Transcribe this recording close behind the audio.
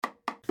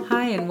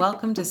Hi, and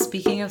welcome to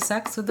Speaking of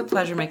Sex with the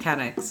Pleasure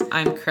Mechanics.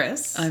 I'm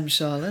Chris. I'm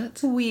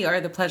Charlotte. We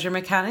are the Pleasure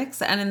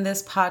Mechanics, and in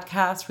this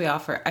podcast, we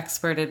offer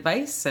expert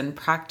advice and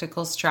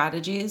practical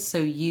strategies so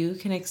you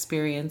can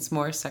experience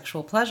more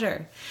sexual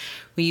pleasure.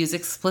 We use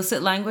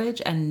explicit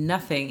language, and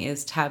nothing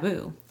is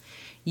taboo.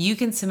 You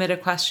can submit a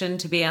question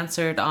to be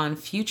answered on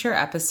future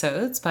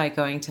episodes by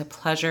going to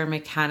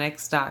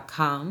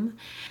pleasuremechanics.com.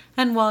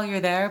 And while you're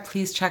there,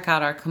 please check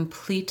out our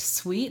complete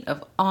suite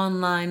of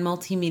online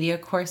multimedia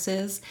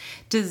courses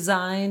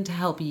designed to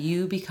help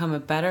you become a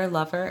better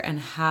lover and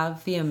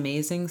have the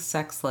amazing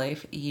sex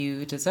life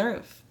you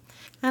deserve.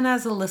 And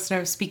as a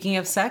listener of Speaking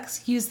of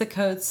Sex, use the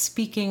code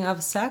Speaking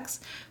of Sex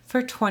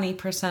for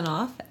 20%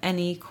 off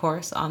any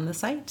course on the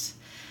site.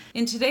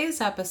 In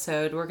today's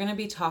episode, we're going to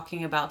be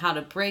talking about how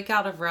to break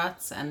out of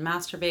ruts and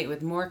masturbate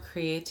with more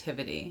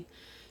creativity.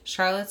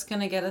 Charlotte's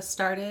going to get us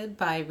started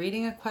by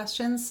reading a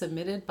question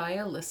submitted by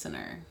a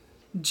listener.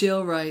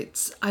 Jill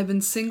writes, I've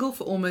been single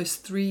for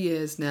almost 3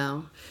 years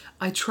now.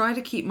 I try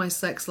to keep my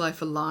sex life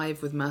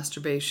alive with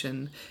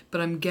masturbation, but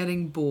I'm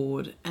getting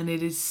bored and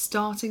it is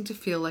starting to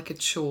feel like a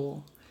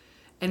chore.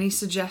 Any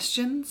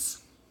suggestions?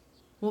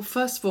 Well,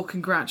 first of all,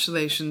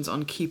 congratulations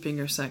on keeping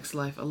your sex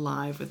life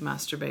alive with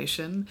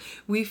masturbation.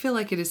 We feel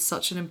like it is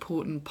such an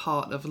important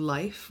part of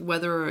life,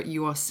 whether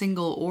you are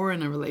single or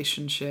in a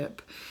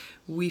relationship.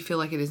 We feel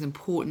like it is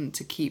important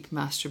to keep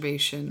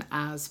masturbation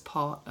as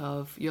part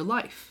of your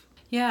life.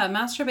 Yeah,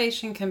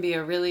 masturbation can be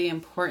a really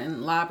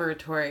important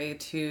laboratory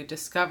to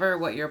discover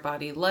what your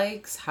body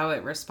likes, how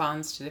it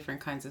responds to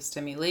different kinds of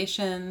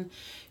stimulation.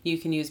 You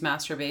can use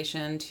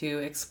masturbation to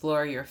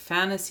explore your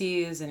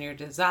fantasies and your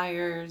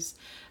desires.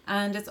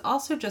 And it's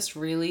also just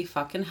really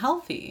fucking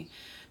healthy.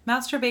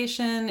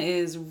 Masturbation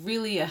is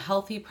really a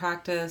healthy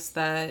practice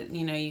that,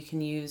 you can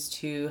use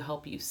to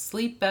help you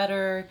sleep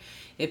better.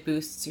 It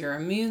boosts your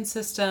immune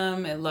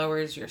system. It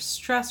lowers your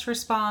stress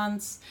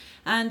response.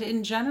 And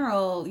in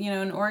general,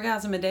 an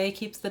orgasm a day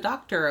keeps the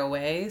doctor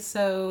away.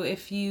 So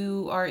if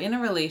you are in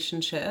a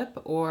relationship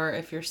or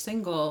if you're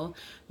single,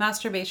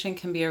 masturbation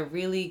can be a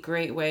really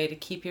great way to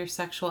keep your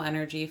sexual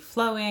energy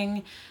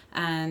flowing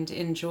and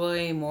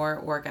enjoy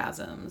more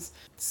orgasms.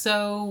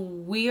 So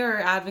we are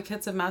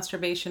advocates of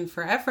masturbation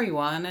for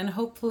everyone, and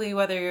hopefully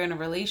whether you're in a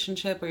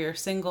relationship or you're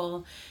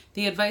single,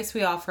 the advice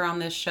we offer on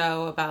this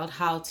show about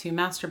how to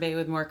masturbate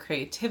with more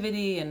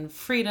creativity and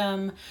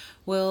freedom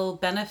will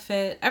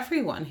benefit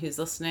everyone who's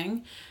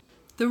listening.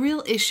 The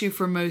real issue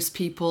for most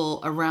people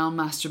around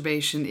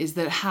masturbation is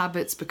that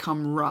habits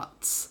become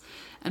ruts.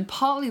 And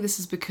partly this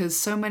is because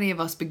so many of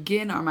us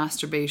begin our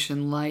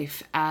masturbation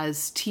life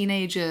as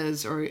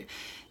teenagers or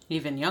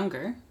even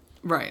younger.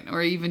 Right,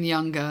 or even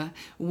younger,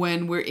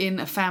 when we're in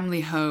a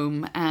family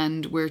home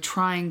and we're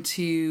trying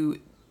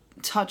to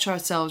touch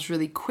ourselves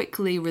really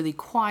quickly, really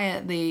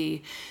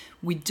quietly.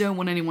 We don't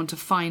want anyone to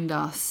find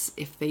us.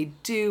 If they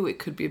do, it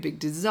could be a big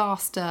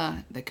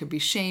disaster. There could be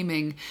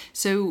shaming.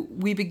 So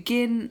we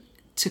begin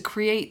to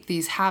create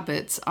these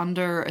habits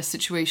under a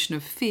situation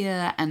of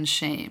fear and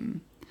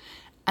shame.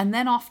 And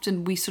then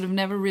often we sort of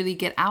never really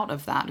get out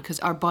of that because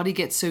our body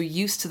gets so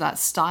used to that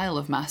style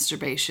of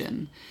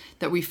masturbation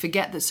that we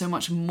forget that so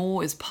much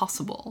more is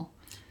possible.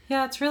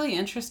 Yeah, it's really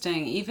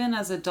interesting. Even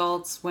as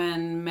adults,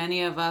 when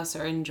many of us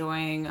are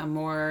enjoying a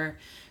more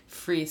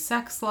free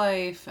sex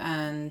life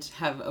and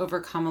have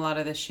overcome a lot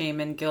of the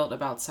shame and guilt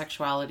about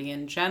sexuality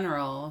in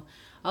general,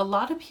 a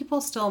lot of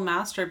people still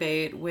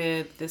masturbate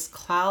with this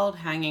cloud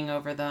hanging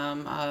over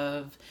them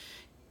of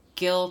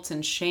guilt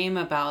and shame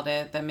about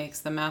it that makes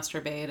them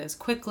masturbate as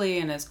quickly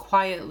and as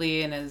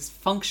quietly and as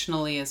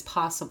functionally as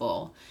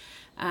possible.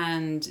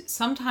 And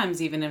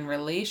sometimes even in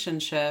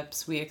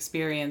relationships, we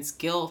experience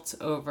guilt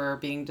over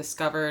being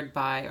discovered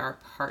by our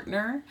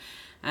partner,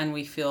 and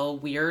we feel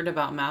weird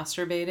about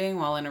masturbating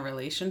while in a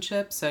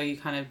relationship. So you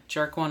kind of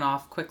jerk one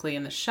off quickly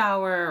in the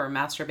shower or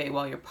masturbate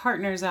while your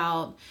partner's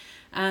out.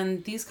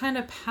 And these kind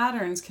of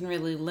patterns can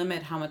really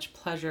limit how much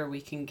pleasure we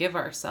can give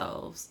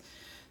ourselves.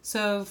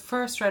 So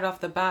first, right off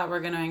the bat, we're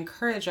going to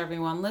encourage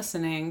everyone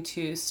listening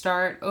to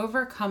start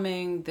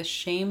overcoming the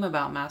shame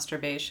about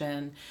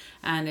masturbation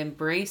and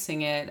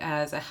embracing it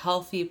as a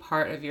healthy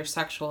part of your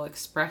sexual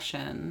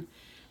expression.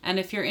 And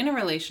if you're in a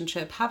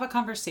relationship, have a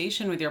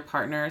conversation with your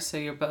partner so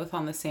you're both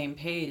on the same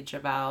page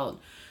about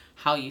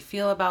how you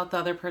feel about the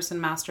other person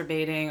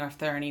masturbating or if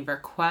there are any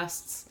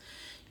requests.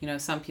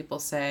 Some people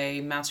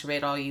say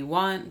masturbate all you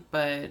want,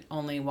 but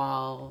only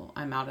while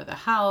I'm out of the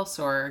house,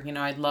 or,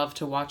 I'd love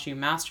to watch you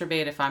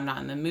masturbate if I'm not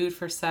in the mood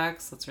for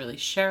sex. Let's really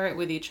share it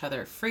with each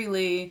other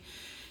freely.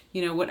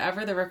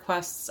 Whatever the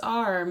requests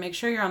are, make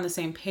sure you're on the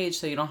same page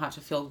so you don't have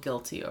to feel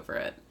guilty over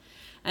it.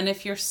 And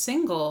if you're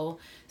single,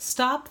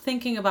 stop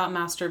thinking about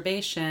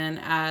masturbation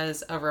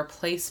as a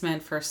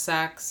replacement for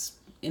sex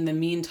in the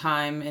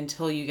meantime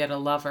until you get a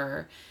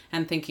lover,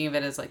 and thinking of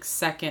it as like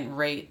second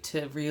rate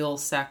to real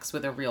sex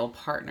with a real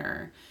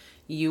partner.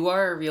 You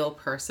are a real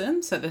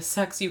person, so the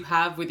sex you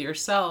have with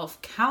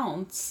yourself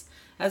counts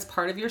as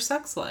part of your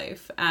sex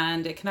life,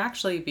 and it can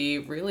actually be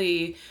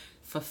really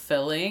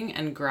fulfilling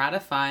and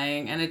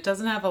gratifying, and it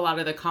doesn't have a lot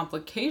of the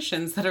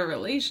complications that a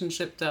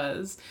relationship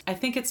does. I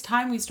think it's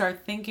time we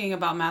start thinking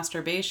about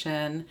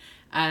masturbation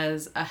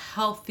as a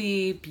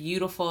healthy,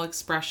 beautiful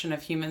expression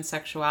of human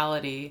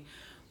sexuality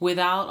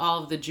without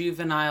all of the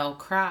juvenile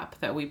crap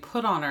that we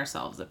put on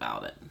ourselves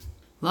about it.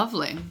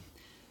 Lovely.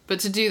 But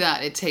to do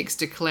that, it takes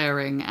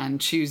declaring and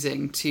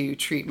choosing to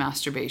treat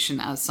masturbation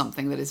as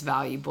something that is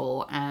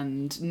valuable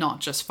and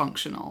not just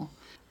functional.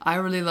 I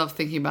really love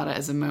thinking about it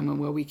as a moment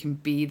where we can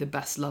be the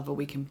best lover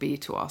we can be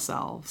to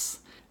ourselves.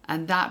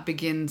 And that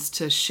begins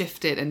to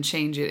shift it and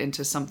change it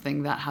into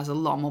something that has a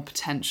lot more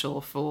potential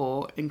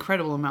for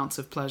incredible amounts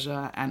of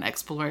pleasure and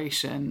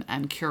exploration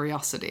and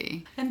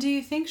curiosity. And do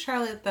you think,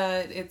 Charlotte,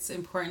 that it's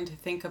important to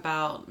think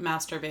about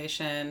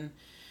masturbation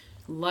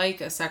like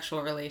a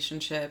sexual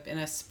relationship in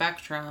a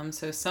spectrum?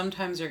 So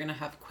sometimes you're going to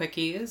have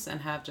quickies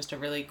and have just a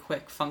really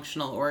quick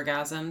functional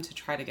orgasm to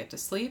try to get to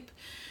sleep.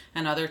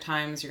 And other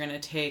times you're going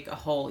to take a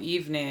whole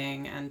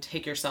evening and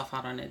take yourself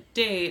out on a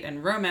date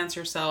and romance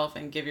yourself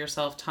and give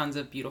yourself tons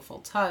of beautiful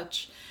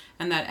touch.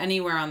 And that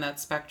anywhere on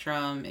that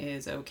spectrum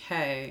is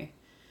okay.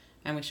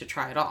 And we should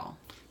try it all.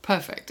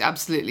 Perfect.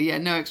 Absolutely. Yeah,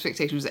 no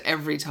expectations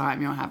every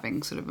time you're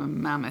having sort of a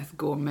mammoth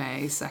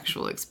gourmet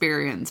sexual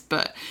experience.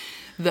 But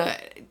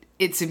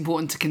it's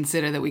important to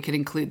consider that we could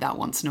include that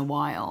once in a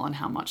while and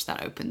how much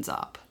that opens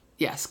up.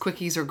 Yes,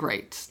 quickies are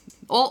great.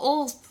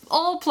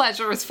 All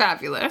pleasure is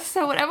fabulous,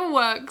 so whatever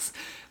works.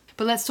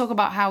 But let's talk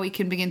about how we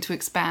can begin to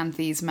expand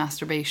these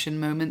masturbation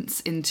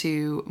moments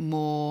into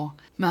more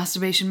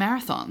masturbation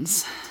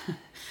marathons.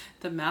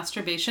 The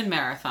masturbation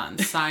marathon.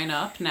 Sign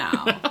up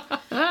now.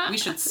 We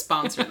should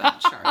sponsor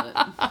that,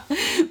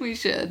 Charlotte. We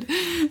should.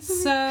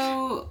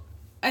 So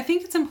I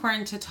think it's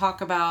important to talk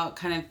about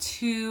kind of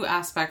two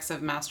aspects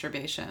of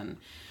masturbation,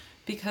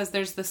 because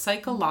there's the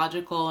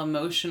psychological,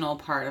 emotional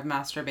part of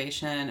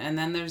masturbation, and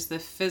then there's the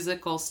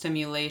physical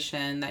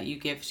stimulation that you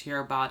give to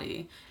your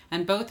body.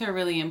 And both are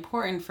really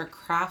important for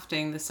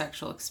crafting the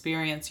sexual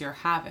experience you're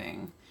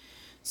having.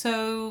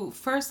 So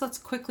first, let's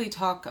quickly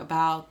talk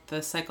about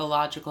the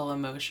psychological,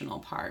 emotional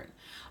part.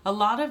 A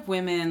lot of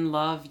women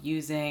love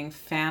using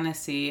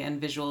fantasy and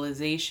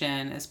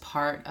visualization as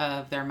part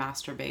of their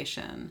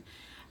masturbation.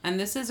 And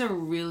this is a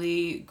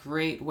really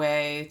great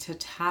way to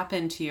tap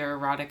into your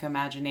erotic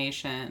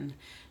imagination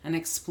and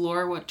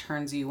explore what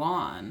turns you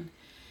on.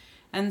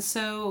 And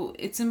so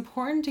it's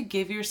important to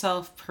give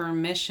yourself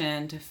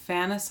permission to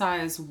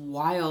fantasize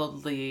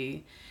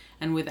wildly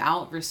and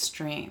without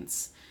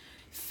restraints.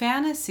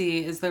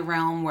 Fantasy is the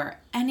realm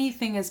where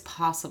anything is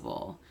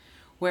possible,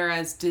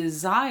 whereas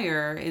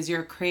desire is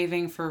your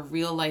craving for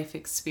real life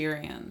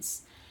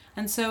experience.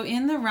 And so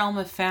in the realm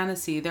of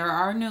fantasy, there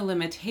are no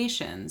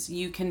limitations.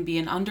 You can be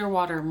an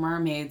underwater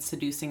mermaid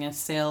seducing a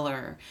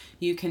sailor.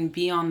 You can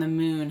be on the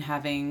moon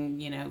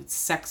having,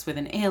 sex with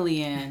an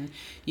alien.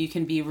 You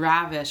can be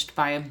ravished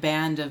by a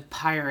band of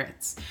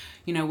pirates.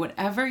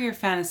 Whatever your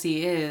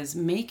fantasy is,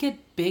 make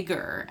it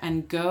bigger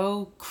and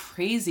go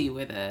crazy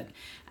with it.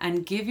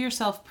 And give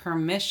yourself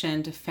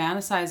permission to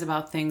fantasize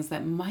about things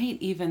that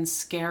might even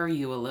scare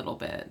you a little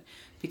bit,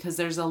 because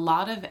there's a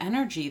lot of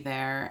energy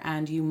there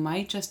and you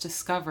might just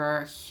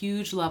discover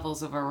huge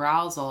levels of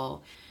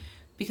arousal.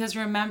 Because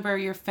remember,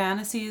 your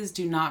fantasies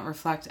do not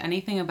reflect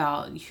anything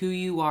about who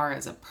you are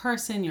as a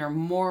person, your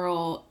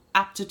moral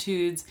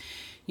aptitudes.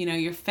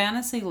 Your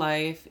fantasy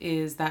life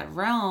is that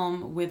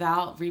realm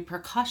without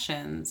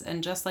repercussions.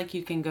 And just like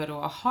you can go to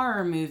a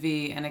horror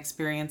movie and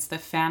experience the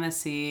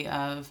fantasy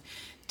of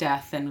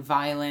death and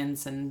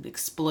violence and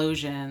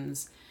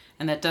explosions,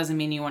 and that doesn't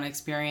mean you want to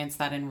experience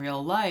that in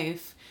real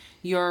life,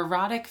 your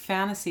erotic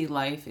fantasy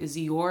life is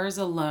yours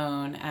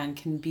alone and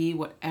can be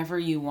whatever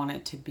you want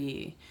it to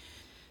be.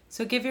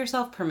 So give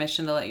yourself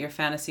permission to let your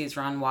fantasies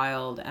run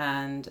wild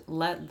and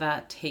let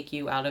that take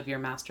you out of your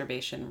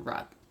masturbation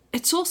rut.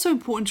 It's also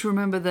important to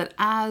remember that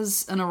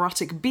as an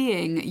erotic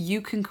being,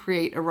 you can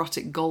create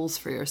erotic goals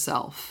for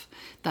yourself.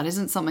 That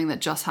isn't something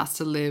that just has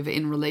to live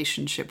in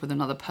relationship with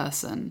another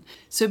person.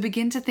 So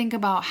begin to think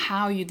about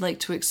how you'd like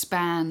to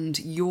expand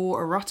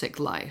your erotic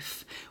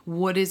life.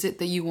 What is it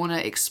that you want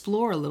to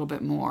explore a little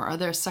bit more? Are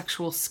there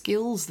sexual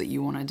skills that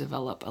you want to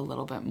develop a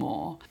little bit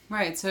more?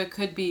 Right, so it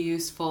could be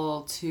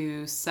useful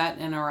to set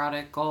an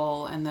erotic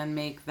goal and then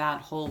make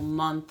that whole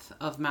month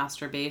of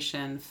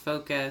masturbation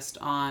focused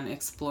on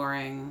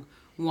exploring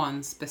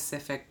one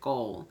specific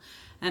goal.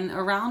 And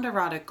around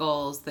erotic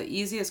goals, the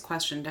easiest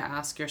question to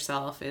ask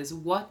yourself is,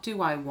 what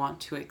do I want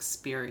to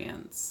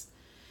experience?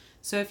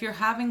 So if you're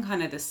having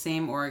kind of the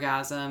same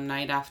orgasm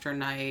night after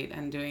night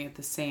and doing it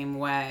the same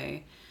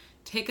way,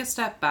 take a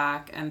step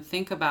back and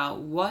think about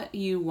what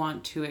you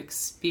want to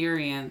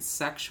experience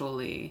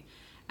sexually,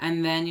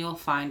 and then you'll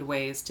find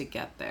ways to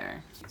get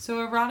there.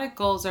 So erotic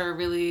goals are a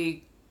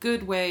really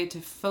good way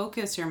to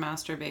focus your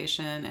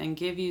masturbation and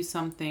give you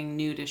something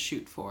new to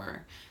shoot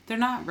for. They're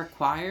not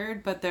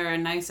required, but they're a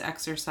nice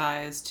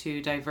exercise to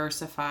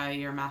diversify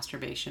your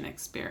masturbation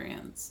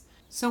experience.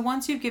 So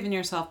once you've given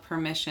yourself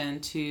permission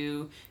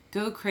to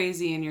go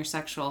crazy in your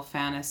sexual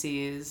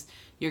fantasies.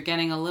 You're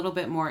getting a little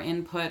bit more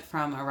input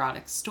from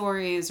erotic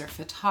stories or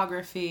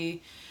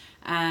photography,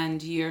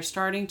 and you're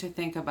starting to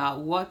think about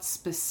what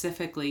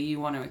specifically you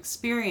want to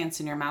experience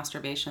in your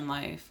masturbation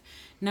life.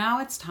 Now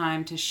it's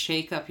time to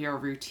shake up your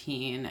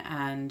routine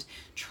and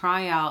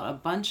try out a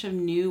bunch of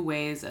new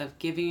ways of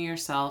giving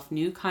yourself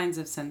new kinds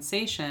of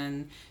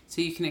sensation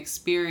so you can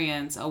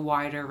experience a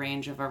wider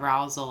range of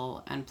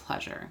arousal and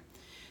pleasure.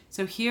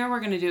 So here we're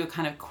going to do a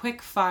kind of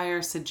quick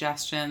fire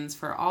suggestions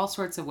for all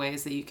sorts of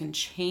ways that you can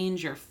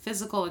change your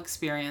physical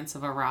experience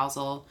of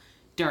arousal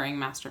during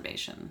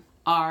masturbation.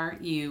 Are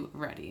you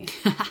ready?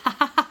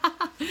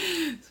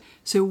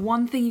 So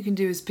one thing you can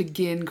do is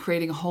begin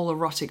creating a whole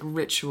erotic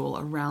ritual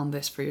around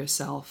this for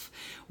yourself,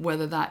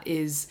 whether that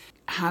is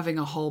having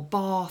a whole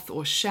bath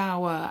or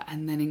shower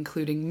and then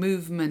including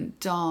movement,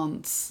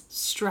 dance,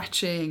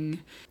 stretching,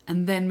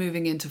 and then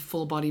moving into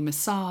full body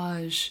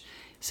massage.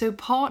 So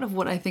part of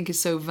what I think is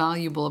so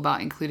valuable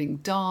about including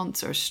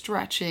dance or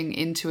stretching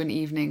into an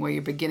evening where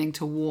you're beginning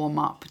to warm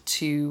up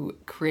to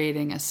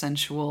creating a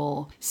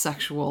sensual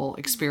sexual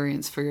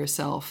experience for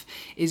yourself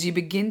is you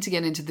begin to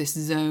get into this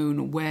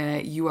zone where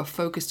you are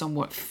focused on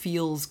what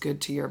feels good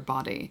to your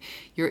body.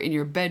 You're in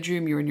your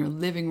bedroom, you're in your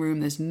living room,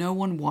 there's no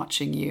one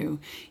watching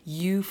you.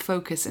 You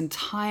focus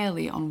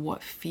entirely on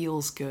what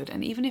feels good.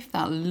 And even if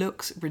that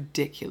looks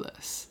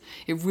ridiculous,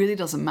 it really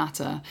doesn't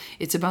matter.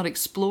 It's about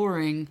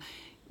exploring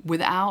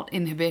without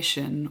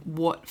inhibition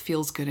what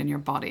feels good in your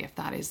body. If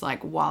that is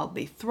like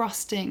wildly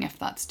thrusting, if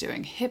that's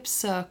doing hip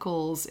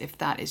circles, if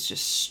that is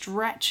just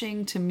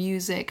stretching to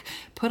music,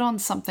 put on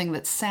something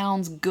that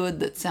sounds good,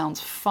 that sounds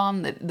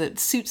fun, that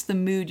suits the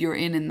mood you're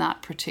in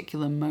that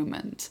particular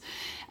moment.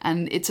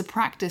 And it's a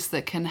practice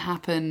that can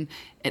happen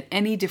at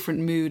any different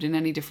mood in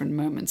any different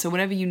moment. So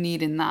whatever you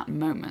need in that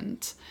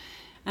moment.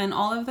 And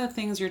all of the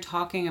things you're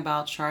talking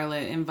about,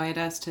 Charlotte, invite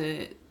us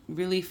to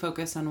really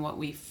focus on what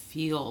we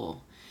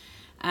feel.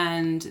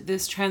 And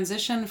this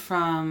transition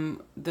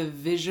from the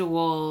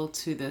visual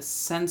to the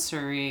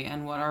sensory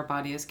and what our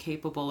body is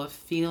capable of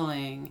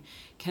feeling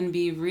can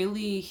be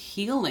really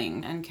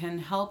healing and can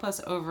help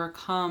us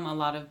overcome a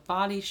lot of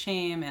body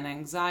shame and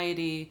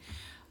anxiety.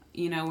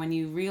 You know, when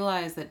you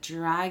realize that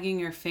dragging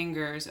your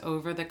fingers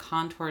over the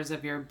contours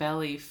of your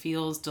belly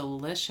feels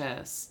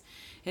delicious,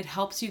 it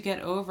helps you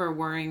get over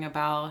worrying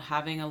about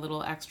having a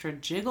little extra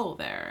jiggle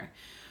there.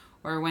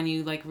 Or when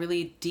you like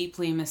really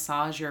deeply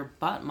massage your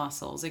butt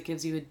muscles, it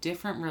gives you a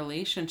different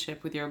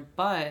relationship with your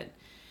butt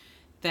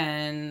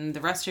than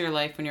the rest of your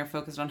life when you're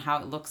focused on how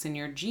it looks in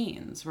your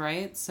jeans,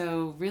 right?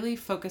 So really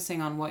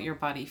focusing on what your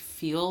body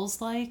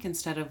feels like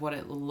instead of what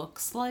it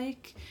looks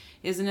like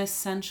is an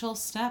essential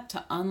step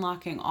to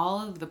unlocking all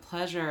of the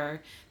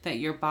pleasure that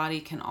your body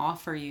can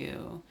offer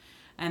you.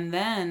 And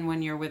then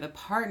when you're with a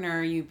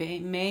partner, you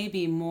may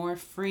be more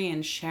free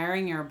in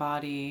sharing your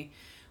body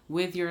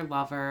with your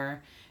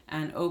lover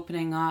and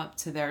opening up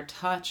to their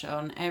touch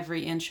on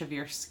every inch of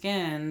your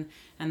skin,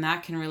 and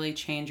that can really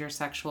change your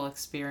sexual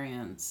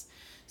experience.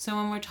 So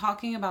when we're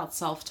talking about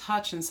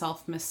self-touch and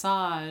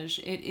self-massage,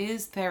 it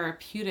is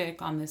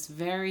therapeutic on this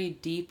very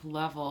deep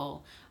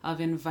level of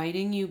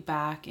inviting you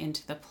back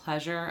into the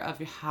pleasure of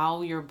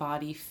how your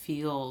body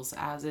feels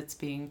as it's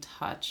being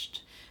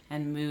touched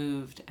and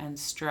moved and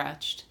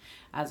stretched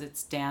as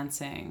it's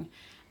dancing.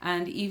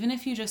 And even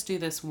if you just do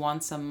this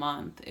once a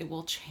month, it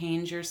will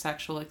change your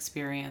sexual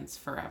experience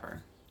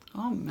forever.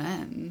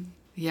 Amen.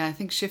 Yeah, I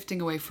think shifting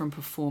away from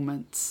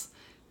performance,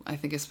 I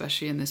think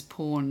especially in this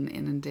porn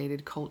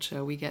inundated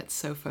culture, we get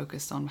so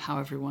focused on how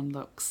everyone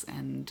looks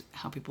and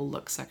how people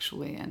look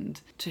sexually,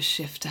 and to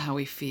shift to how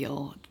we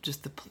feel,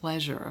 just the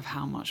pleasure of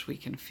how much we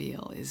can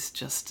feel is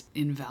just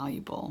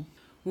invaluable.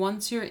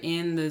 Once you're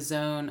in the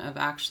zone of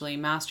actually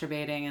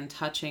masturbating and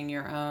touching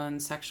your own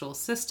sexual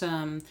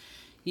system,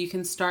 you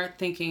can start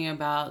thinking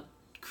about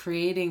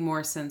creating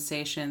more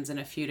sensations in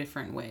a few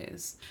different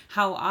ways.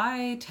 How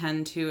I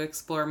tend to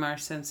explore more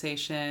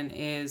sensation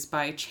is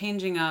by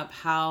changing up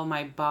how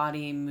my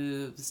body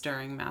moves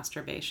during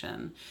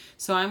masturbation.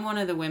 So I'm one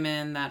of the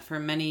women that for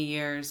many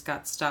years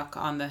got stuck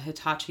on the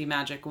Hitachi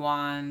magic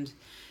wand,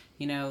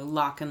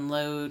 lock and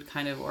load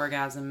kind of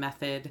orgasm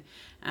method.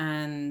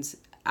 And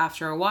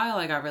after a while,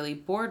 I got really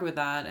bored with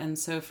that. And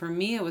so for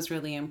me, it was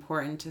really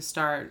important to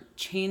start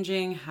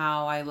changing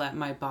how I let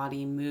my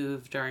body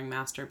move during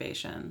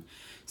masturbation.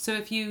 So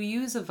if you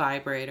use a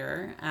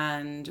vibrator,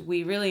 and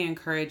we really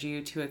encourage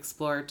you to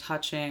explore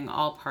touching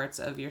all parts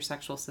of your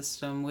sexual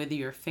system with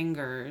your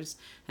fingers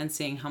and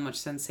seeing how much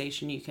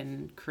sensation you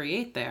can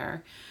create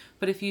there.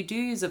 But if you do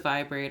use a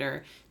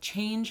vibrator,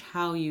 change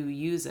how you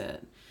use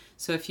it.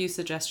 So a few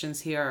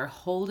suggestions here are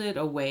hold it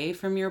away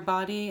from your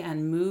body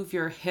and move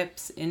your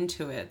hips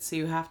into it. So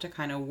you have to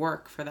kind of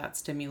work for that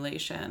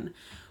stimulation.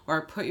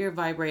 Or put your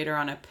vibrator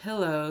on a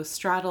pillow,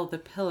 straddle the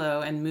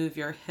pillow, and move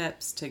your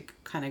hips to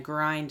kind of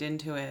grind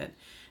into it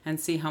and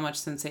see how much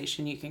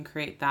sensation you can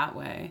create that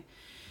way.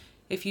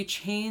 If you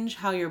change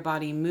how your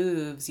body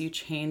moves, you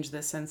change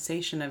the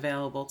sensation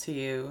available to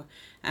you,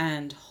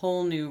 and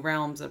whole new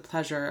realms of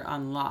pleasure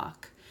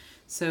unlock.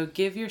 So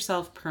give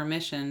yourself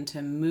permission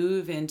to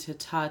move into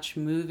touch,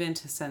 move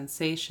into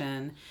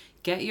sensation,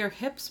 get your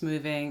hips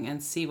moving,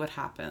 and see what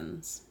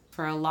happens.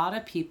 For a lot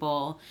of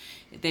people,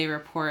 they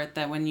report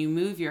that when you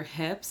move your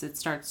hips, it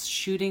starts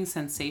shooting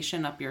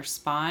sensation up your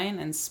spine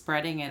and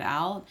spreading it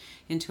out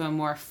into a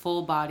more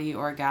full body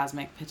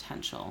orgasmic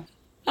potential.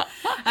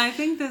 I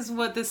think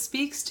what this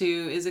speaks to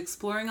is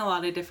exploring a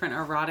lot of different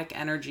erotic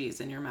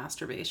energies in your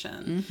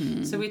masturbation.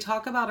 Mm-hmm. So we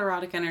talk about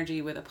erotic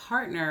energy with a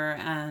partner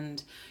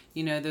and,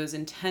 those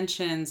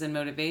intentions and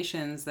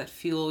motivations that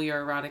fuel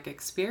your erotic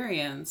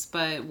experience.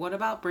 But what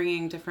about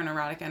bringing different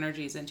erotic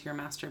energies into your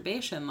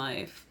masturbation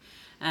life?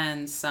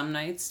 And some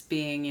nights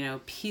being,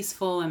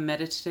 peaceful and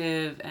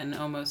meditative and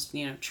almost,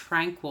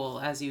 tranquil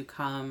as you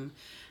come,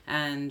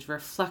 and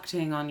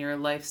reflecting on your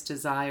life's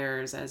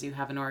desires as you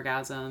have an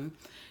orgasm.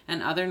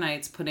 And other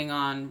nights putting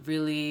on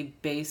really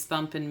bass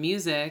thumping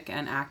music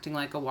and acting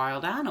like a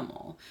wild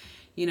animal.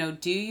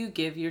 Do you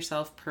give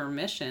yourself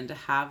permission to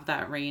have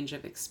that range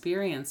of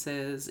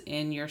experiences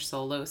in your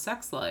solo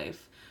sex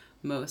life?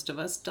 Most of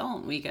us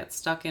don't. We get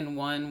stuck in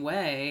one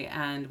way,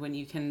 and when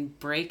you can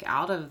break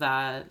out of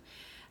that.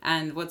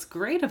 And what's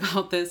great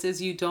about this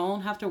is you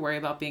don't have to worry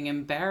about being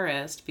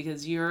embarrassed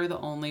because you're the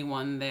only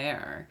one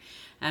there.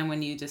 And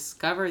when you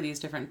discover these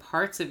different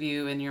parts of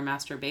you in your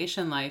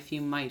masturbation life,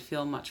 you might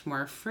feel much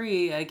more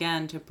free,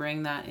 again, to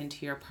bring that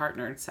into your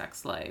partnered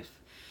sex life.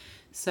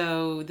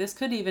 So this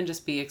could even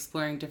just be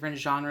exploring different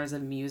genres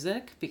of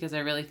music, because I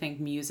really think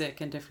music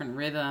and different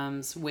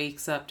rhythms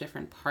wakes up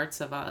different parts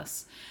of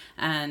us.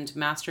 And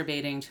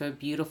masturbating to a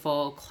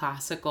beautiful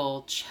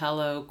classical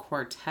cello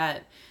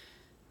quartet.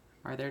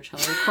 Are there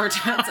cello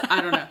quartets? I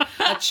don't know.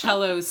 A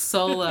cello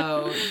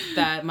solo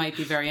that might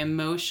be very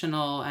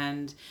emotional.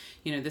 And,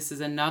 this is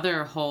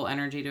another whole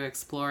energy to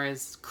explore,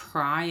 is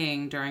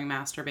crying during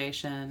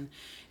masturbation.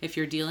 If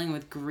you're dealing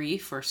with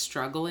grief or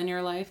struggle in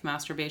your life,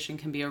 masturbation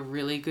can be a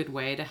really good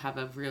way to have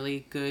a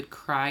really good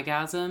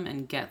crygasm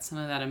and get some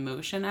of that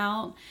emotion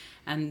out.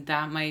 And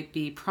that might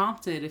be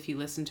prompted if you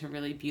listen to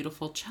really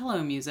beautiful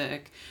cello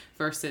music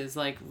versus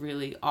like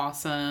really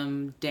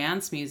awesome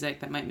dance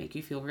music that might make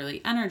you feel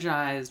really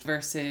energized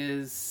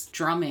versus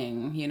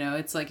drumming.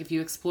 It's like if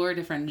you explore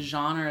different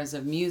genres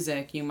of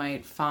music, you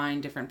might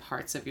find different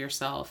parts of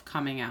yourself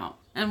coming out.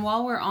 And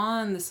while we're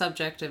on the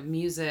subject of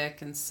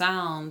music and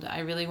sound, I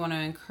really want to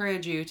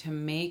encourage you to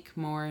make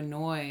more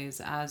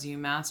noise as you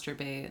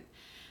masturbate.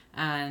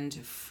 And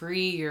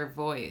free your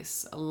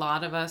voice. A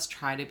lot of us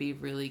try to be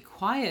really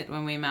quiet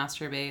when we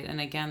masturbate.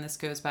 And again, this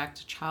goes back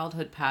to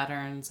childhood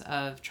patterns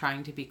of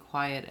trying to be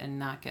quiet and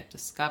not get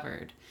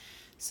discovered.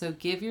 So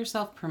give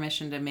yourself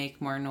permission to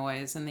make more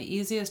noise. And the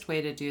easiest way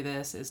to do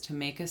this is to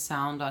make a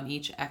sound on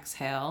each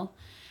exhale.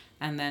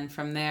 And then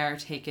from there,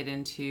 take it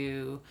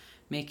into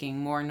making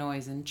more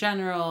noise in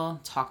general,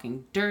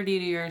 talking dirty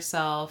to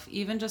yourself.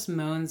 Even just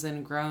moans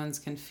and groans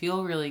can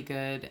feel really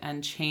good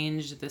and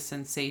change the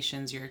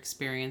sensations you're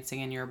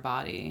experiencing in your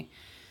body.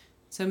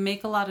 So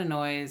make a lot of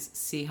noise,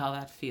 see how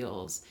that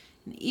feels.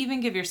 And even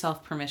give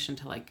yourself permission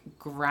to like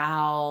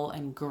growl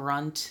and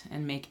grunt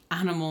and make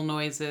animal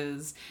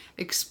noises.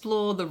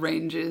 Explore the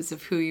ranges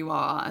of who you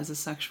are as a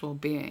sexual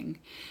being.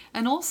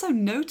 And also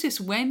notice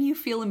when you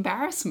feel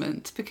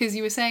embarrassment, because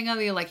you were saying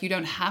earlier, like, you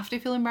don't have to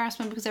feel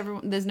embarrassment because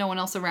there's no one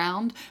else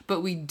around,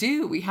 but we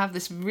do. We have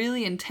this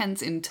really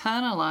intense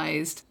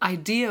internalized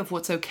idea of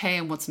what's okay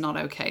and what's not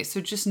okay. So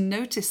just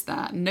notice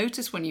that.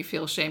 Notice when you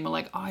feel shame or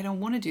like, oh, I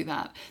don't want to do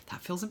that.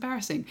 That feels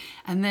embarrassing.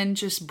 And then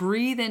just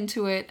breathe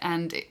into it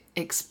and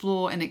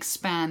explore and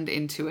expand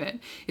into it.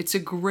 It's a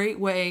great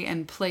way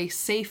and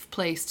safe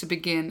place to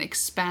begin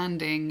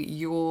expanding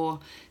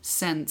your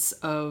sense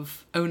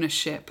of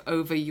ownership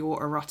over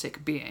your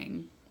erotic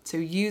being. So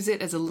use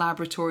it as a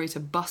laboratory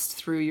to bust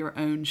through your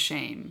own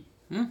shame.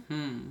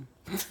 Mm-hmm.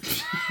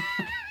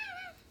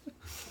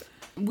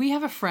 We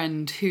have a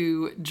friend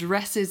who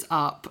dresses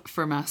up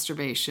for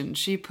masturbation.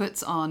 She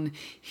puts on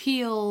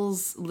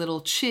heels,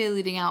 little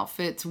cheerleading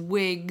outfits,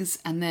 wigs,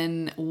 and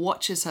then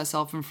watches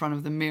herself in front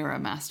of the mirror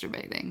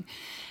masturbating.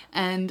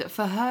 And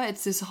for her,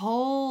 it's this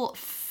whole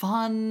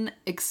fun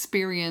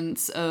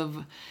experience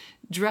of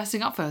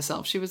dressing up for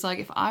herself. She was like,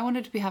 if I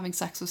wanted to be having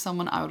sex with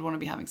someone, I would want to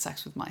be having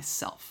sex with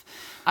myself.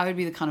 I would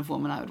be the kind of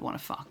woman I would want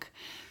to fuck.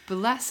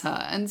 Bless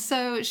her. And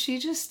so she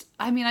just,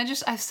 I'm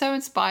so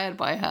inspired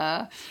by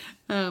her.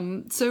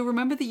 So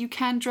remember that you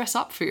can dress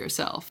up for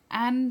yourself,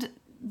 and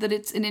that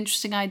it's an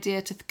interesting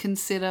idea to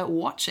consider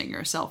watching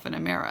yourself in a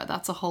mirror.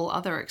 That's a whole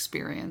other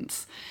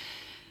experience.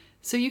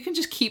 So you can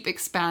just keep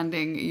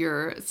expanding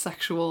your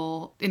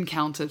sexual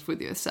encounters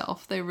with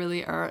yourself. They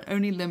really are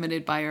only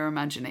limited by your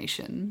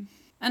imagination.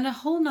 And a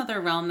whole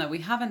nother realm that we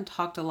haven't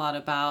talked a lot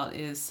about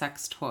is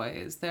sex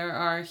toys. There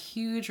are a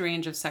huge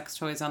range of sex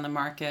toys on the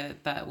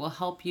market that will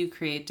help you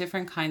create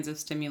different kinds of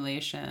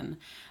stimulation.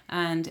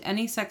 And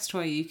any sex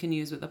toy you can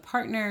use with a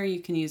partner, you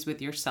can use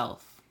with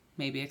yourself,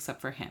 maybe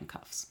except for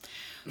handcuffs.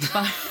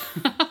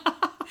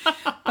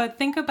 But But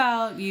think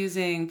about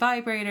using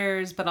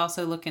vibrators, but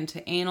also look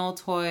into anal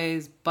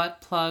toys.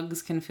 Butt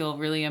plugs can feel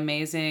really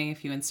amazing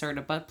if you insert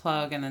a butt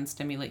plug and then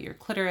stimulate your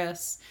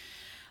clitoris.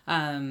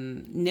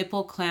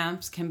 Nipple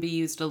clamps can be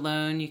used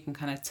alone. You can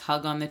kind of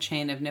tug on the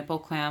chain of nipple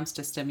clamps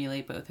to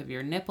stimulate both of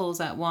your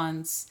nipples at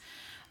once.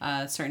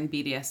 Certain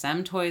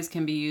BDSM toys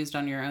can be used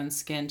on your own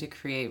skin to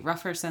create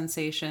rougher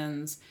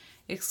sensations.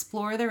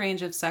 Explore the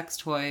range of sex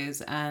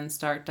toys and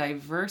start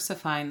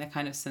diversifying the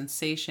kind of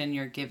sensation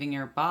you're giving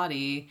your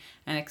body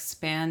and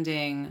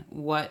expanding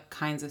what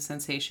kinds of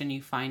sensation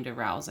you find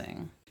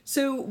arousing.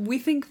 So we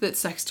think that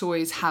sex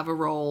toys have a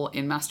role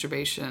in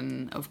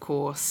masturbation, of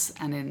course,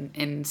 and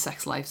in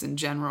sex lives in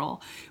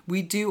general.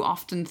 We do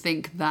often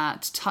think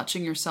that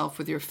touching yourself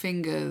with your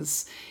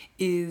fingers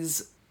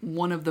is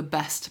one of the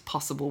best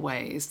possible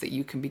ways that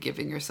you can be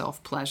giving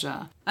yourself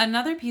pleasure.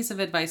 Another piece of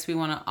advice we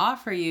want to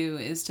offer you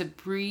is to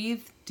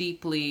breathe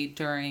deeply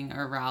during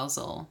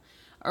arousal.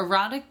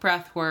 Erotic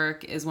breath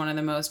work is one of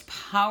the most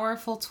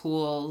powerful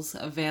tools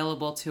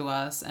available to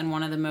us and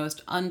one of the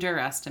most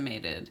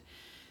underestimated.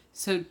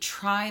 So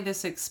try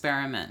this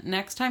experiment.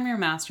 Next time you're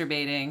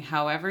masturbating,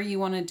 however you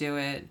want to do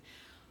it,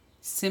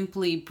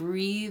 simply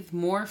breathe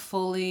more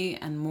fully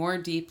and more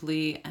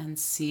deeply and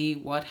see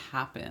what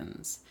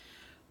happens.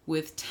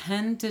 With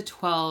 10 to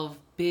 12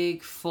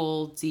 big,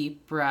 full,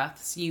 deep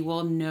breaths, you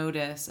will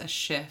notice a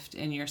shift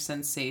in your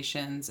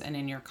sensations and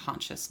in your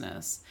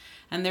consciousness.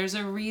 And there's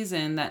a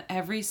reason that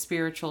every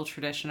spiritual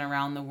tradition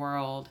around the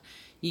world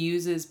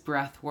uses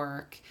breath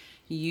work,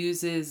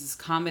 uses a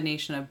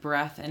combination of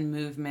breath and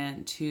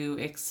movement to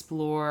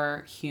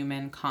explore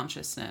human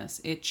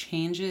consciousness. It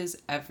changes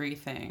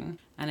everything.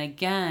 And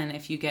again,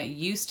 if you get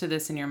used to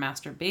this in your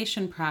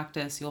masturbation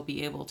practice, you'll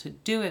be able to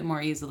do it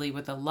more easily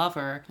with a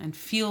lover and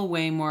feel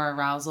way more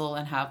arousal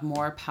and have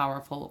more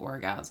powerful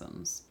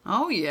orgasms.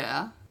 Oh,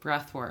 yeah.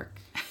 Breath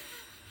work.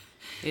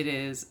 It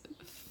is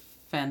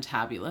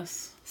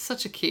fantabulous.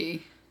 Such a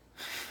key.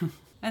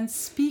 And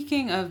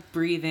speaking of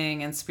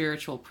breathing and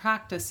spiritual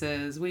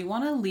practices, we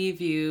want to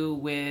leave you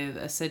with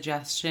a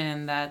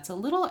suggestion that's a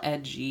little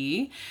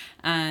edgy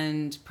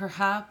and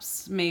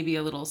perhaps maybe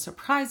a little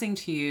surprising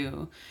to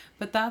you,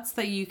 but that's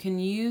that you can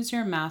use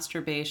your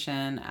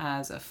masturbation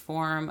as a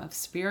form of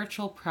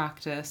spiritual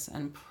practice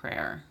and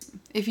prayer.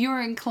 If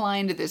you're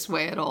inclined this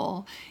way at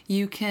all,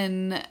 you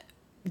can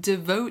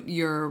devote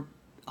your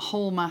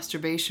whole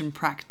masturbation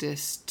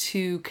practice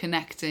to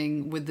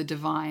connecting with the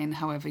divine,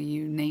 however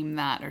you name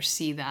that or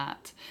see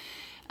that.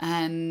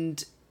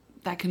 And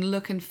that can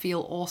look and feel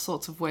all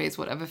sorts of ways,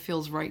 whatever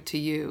feels right to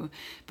you.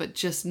 But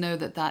just know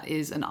that that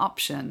is an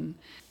option.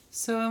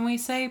 So when we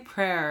say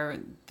prayer,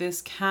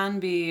 this can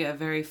be a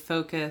very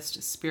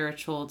focused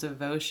spiritual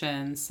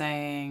devotion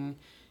saying,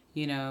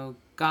 you know,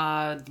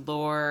 God,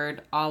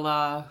 Lord,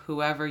 Allah,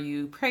 whoever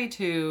you pray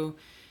to,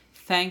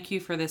 thank you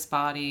for this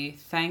body.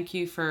 Thank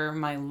you for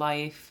my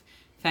life.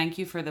 Thank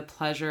you for the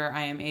pleasure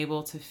I am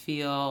able to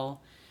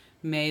feel.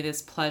 May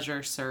this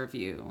pleasure serve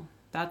you.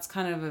 That's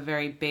kind of a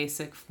very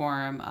basic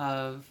form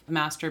of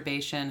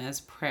masturbation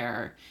as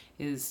prayer,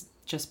 is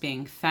just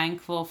being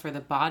thankful for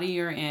the body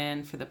you're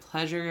in, for the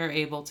pleasure you're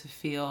able to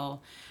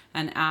feel,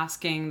 and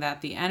asking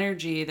that the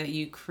energy that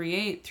you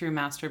create through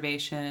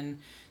masturbation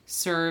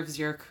serves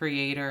your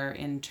creator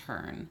in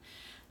turn.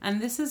 And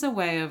this is a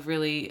way of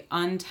really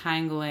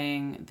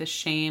untangling the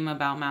shame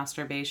about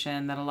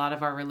masturbation that a lot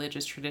of our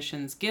religious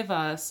traditions give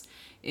us,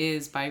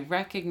 is by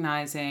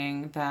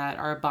recognizing that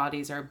our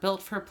bodies are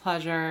built for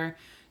pleasure.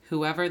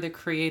 Whoever the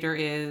creator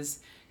is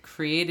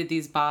created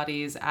these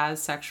bodies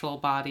as sexual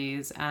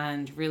bodies,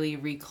 and really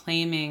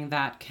reclaiming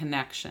that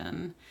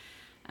connection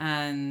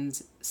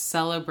and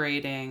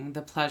celebrating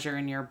the pleasure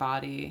in your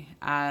body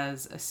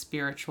as a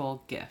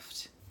spiritual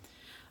gift.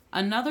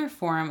 Another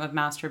form of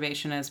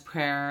masturbation as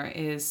prayer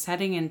is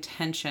setting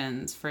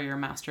intentions for your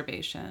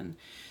masturbation.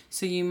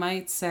 So you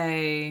might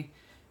say,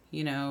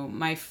 you know,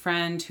 my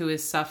friend who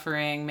is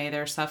suffering, may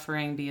their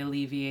suffering be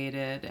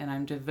alleviated, and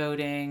I'm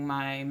devoting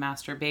my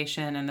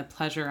masturbation and the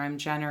pleasure I'm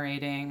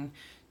generating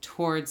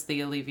towards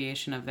the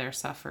alleviation of their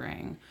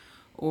suffering.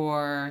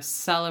 Or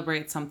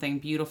celebrate something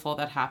beautiful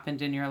that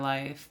happened in your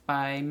life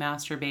by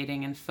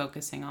masturbating and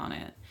focusing on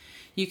it.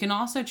 You can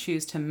also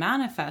choose to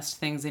manifest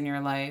things in your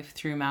life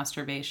through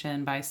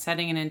masturbation by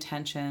setting an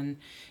intention.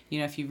 You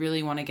know, if you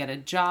really want to get a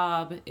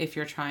job, if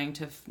you're trying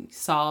to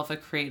solve a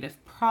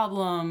creative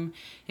problem,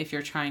 if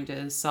you're trying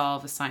to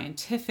solve a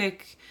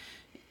scientific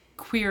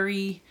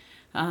query,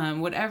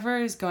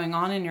 whatever is going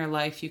on in your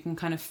life, you can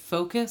kind of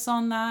focus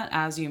on that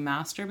as you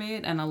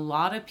masturbate. And a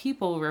lot of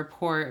people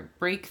report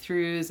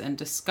breakthroughs and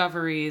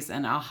discoveries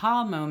and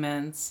aha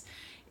moments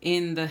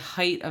in the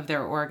height of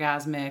their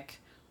orgasmic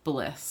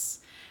bliss.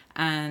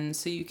 And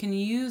so you can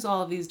use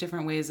all of these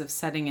different ways of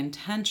setting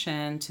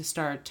intention to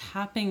start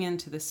tapping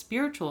into the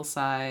spiritual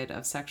side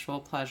of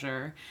sexual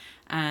pleasure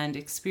and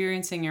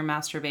experiencing your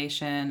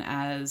masturbation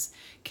as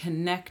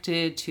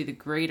connected to the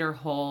greater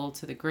whole,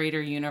 to the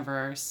greater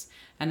universe,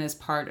 and as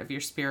part of your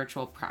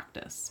spiritual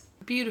practice.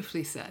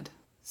 Beautifully said.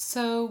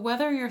 So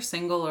whether you're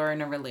single or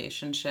in a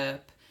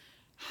relationship,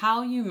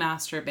 How you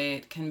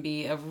masturbate can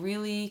be a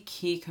really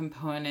key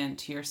component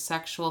to your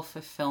sexual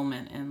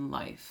fulfillment in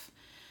life.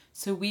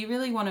 So we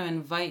really want to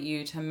invite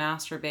you to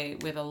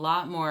masturbate with a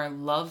lot more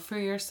love for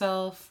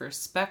yourself,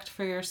 respect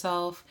for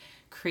yourself,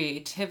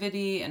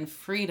 creativity, and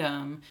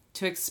freedom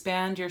to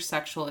expand your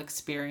sexual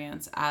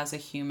experience as a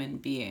human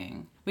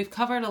being. We've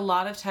covered a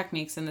lot of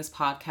techniques in this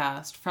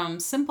podcast, from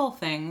simple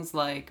things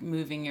like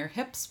moving your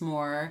hips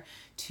more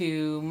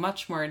to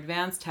much more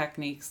advanced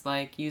techniques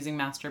like using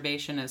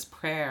masturbation as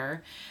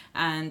prayer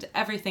and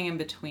everything in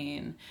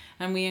between.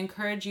 And we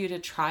encourage you to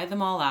try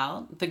them all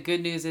out. The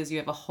good news is you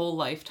have a whole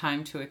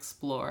lifetime to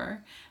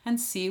explore and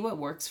see what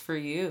works for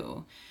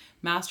you.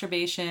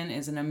 Masturbation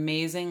is an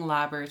amazing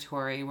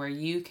laboratory where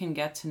you can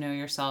get to know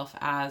yourself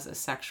as a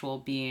sexual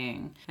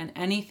being. And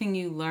anything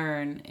you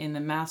learn in the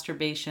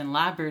masturbation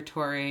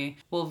laboratory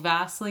will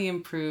vastly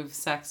improve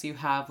sex you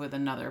have with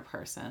another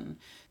person.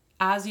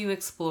 As you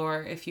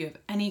explore, if you have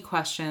any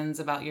questions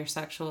about your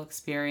sexual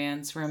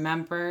experience,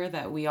 remember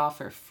that we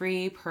offer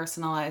free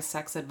personalized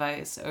sex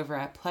advice over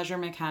at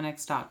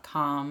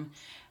pleasuremechanics.com,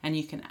 and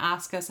you can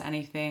ask us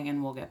anything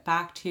and we'll get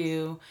back to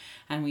you,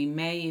 and we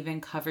may even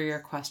cover your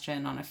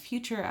question on a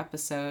future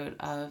episode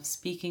of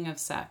Speaking of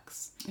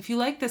Sex. If you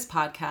like this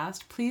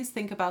podcast, please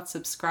think about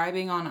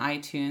subscribing on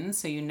iTunes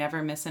so you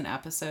never miss an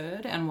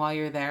episode, and while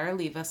you're there,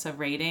 leave us a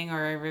rating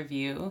or a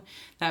review.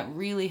 That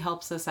really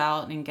helps us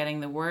out in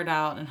getting the word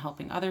out and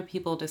helping other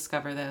people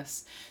discover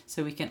this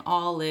so we can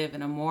all live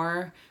in a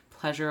more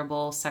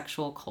pleasurable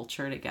sexual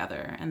culture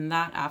together. And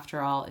that,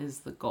 after all, is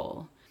the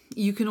goal.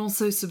 You can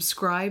also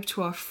subscribe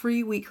to our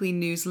free weekly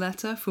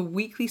newsletter for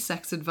weekly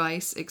sex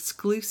advice,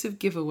 exclusive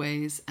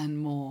giveaways, and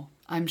more.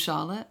 I'm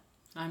Charlotte.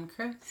 I'm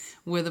Chris.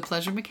 We're the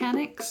Pleasure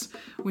Mechanics,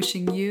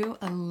 wishing you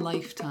a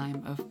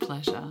lifetime of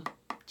pleasure.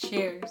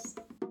 Cheers.